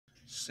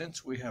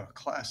Since we have a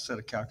class set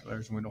of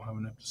calculators and we don't have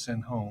enough to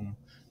send home,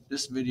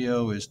 this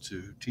video is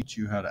to teach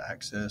you how to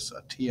access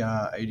a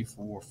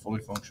TI-84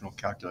 fully functional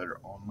calculator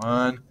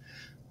online.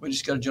 We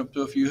just got to jump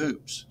through a few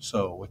hoops.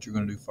 So what you're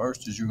going to do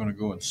first is you're going to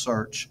go and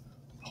search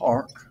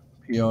PARC,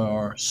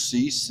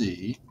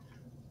 P-A-R-C-C,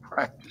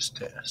 practice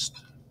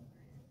test.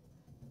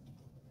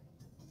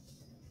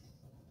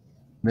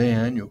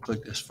 Then you'll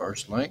click this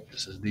first link.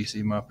 This is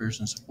DC My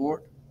Pearson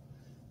Support.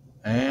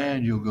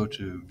 And you'll go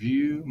to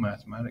View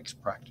Mathematics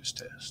Practice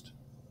Test.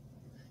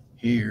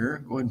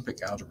 Here, go ahead and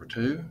pick Algebra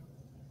 2,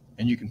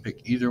 and you can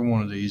pick either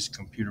one of these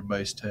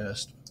computer-based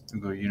tests.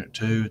 We'll go to Unit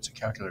 2, it's a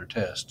calculator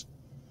test.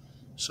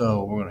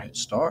 So we're going to hit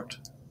Start.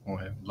 We're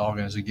going to log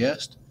in as a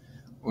guest.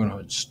 We're going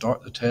to hit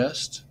Start the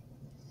test,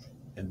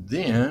 and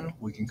then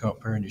we can come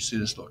up here and you see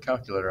this little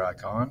calculator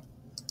icon.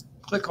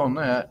 Click on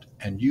that,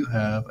 and you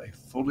have a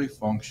fully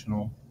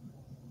functional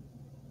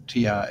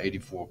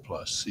TI-84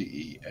 Plus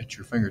CE at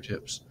your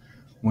fingertips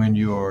when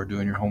you are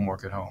doing your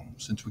homework at home.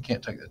 Since we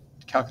can't take the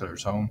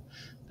calculators home,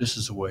 this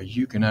is a way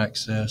you can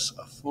access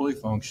a fully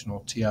functional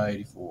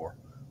TI-84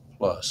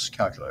 Plus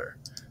calculator.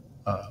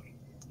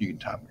 You can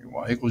type in your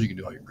y equals, you can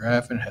do all your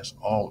graphing, it has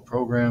all the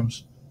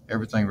programs,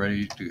 everything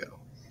ready to go.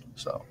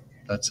 So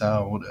that's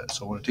how we'll do it.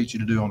 So what I teach you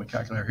to do on the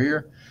calculator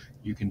here,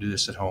 you can do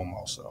this at home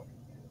also.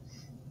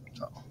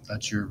 So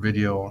that's your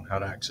video on how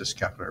to access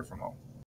calculator from home.